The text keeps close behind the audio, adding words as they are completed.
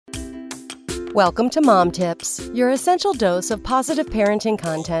Welcome to Mom Tips, your essential dose of positive parenting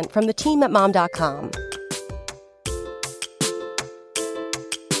content from the team at mom.com.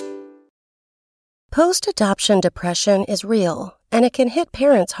 Post-adoption depression is real, and it can hit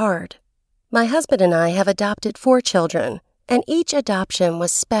parents hard. My husband and I have adopted 4 children, and each adoption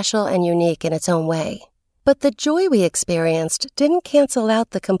was special and unique in its own way. But the joy we experienced didn't cancel out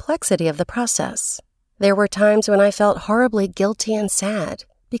the complexity of the process. There were times when I felt horribly guilty and sad,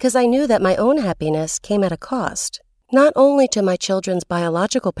 because I knew that my own happiness came at a cost, not only to my children's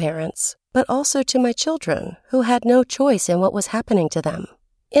biological parents, but also to my children, who had no choice in what was happening to them.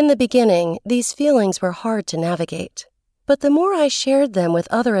 In the beginning, these feelings were hard to navigate. But the more I shared them with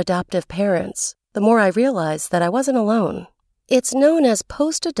other adoptive parents, the more I realized that I wasn't alone. It's known as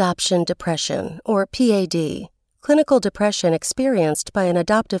post-adoption depression, or PAD, clinical depression experienced by an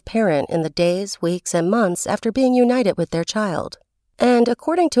adoptive parent in the days, weeks, and months after being united with their child. And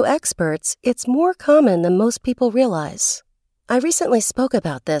according to experts, it's more common than most people realize. I recently spoke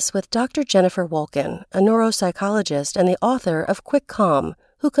about this with Dr. Jennifer Wolkin, a neuropsychologist and the author of Quick Calm,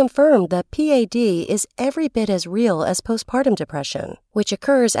 who confirmed that PAD is every bit as real as postpartum depression, which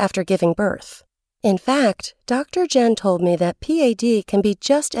occurs after giving birth. In fact, Dr. Jen told me that PAD can be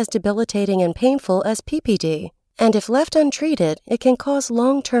just as debilitating and painful as PPD, and if left untreated, it can cause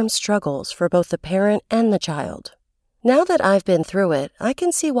long-term struggles for both the parent and the child. Now that I've been through it, I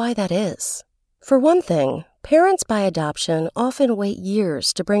can see why that is. For one thing, parents by adoption often wait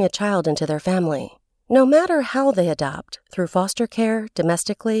years to bring a child into their family. No matter how they adopt, through foster care,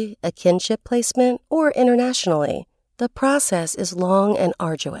 domestically, a kinship placement, or internationally, the process is long and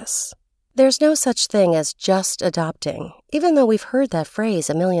arduous. There's no such thing as just adopting, even though we've heard that phrase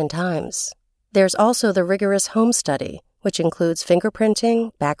a million times. There's also the rigorous home study, which includes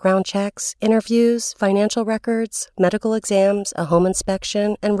fingerprinting, background checks, interviews, financial records, medical exams, a home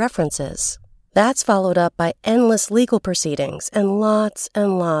inspection, and references. That's followed up by endless legal proceedings and lots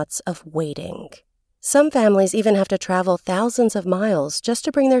of waiting. Some families even have to travel thousands of miles just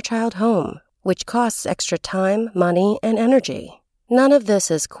to bring their child home, which costs extra time, money, and energy. None of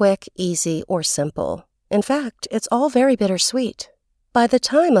this is quick, easy, or simple. In fact, it's all very bittersweet. By the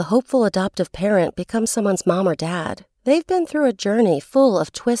time a hopeful adoptive parent becomes someone's mom or dad, they've been through a journey full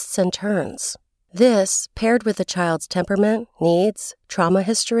of twists and turns. This, paired with the child's temperament, needs, trauma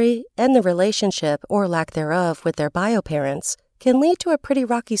history, and the relationship or lack thereof with their bio parents, can lead to a pretty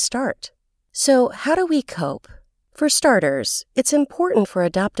rocky start. So, how do we cope? For starters, it's important for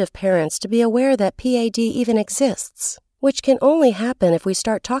adoptive parents to be aware that PAD even exists, which can only happen if we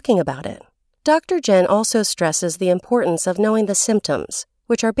start talking about it. Dr. Jen also stresses the importance of knowing the symptoms,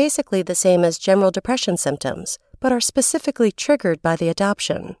 which are basically the same as general depression symptoms, but are specifically triggered by the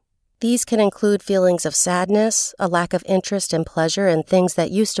adoption. These can include feelings of sadness, a lack of interest and pleasure in things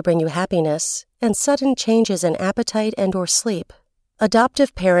that used to bring you happiness, and sudden changes in appetite and/or sleep.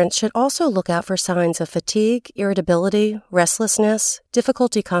 Adoptive parents should also look out for signs of fatigue, irritability, restlessness,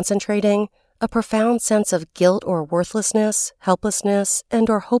 difficulty concentrating, a profound sense of guilt or worthlessness, helplessness,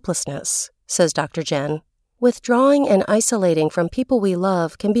 and/or hopelessness, says Dr. Jen. Withdrawing and isolating from people we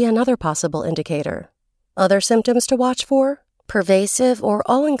love can be another possible indicator. Other symptoms to watch for? Pervasive or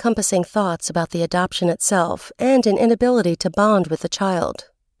all-encompassing thoughts about the adoption itself and an inability to bond with the child.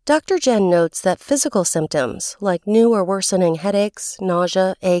 Dr. Jen notes that physical symptoms, like new or worsening headaches,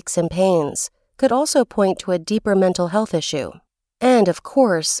 nausea, aches, and pains, could also point to a deeper mental health issue. And, of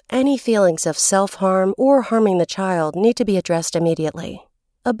course, any feelings of self-harm or harming the child need to be addressed immediately.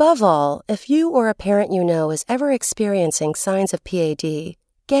 Above all, if you or a parent you know is ever experiencing signs of PAD,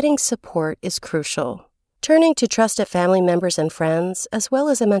 getting support is crucial. Turning to trusted family members and friends, as well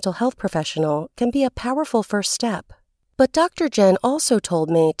as a mental health professional, can be a powerful first step. But Dr. Jen also told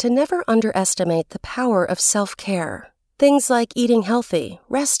me to never underestimate the power of self-care. Things like eating healthy,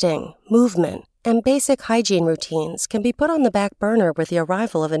 resting, movement, and basic hygiene routines can be put on the back burner with the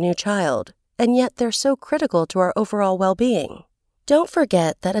arrival of a new child, and yet they're so critical to our overall well-being. Don't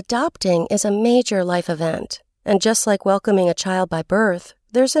forget that adopting is a major life event, and just like welcoming a child by birth,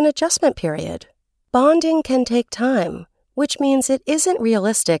 there's an adjustment period. Bonding can take time, which means it isn't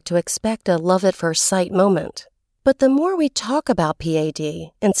realistic to expect a love-at-first-sight moment. But the more we talk about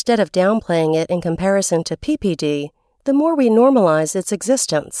PAD, instead of downplaying it in comparison to PPD, the more we normalize its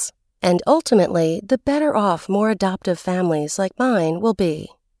existence. And ultimately, the better off more adoptive families like mine will be.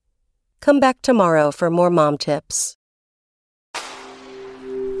 Come back tomorrow for more mom tips.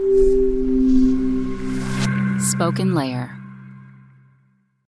 Spoken Layer.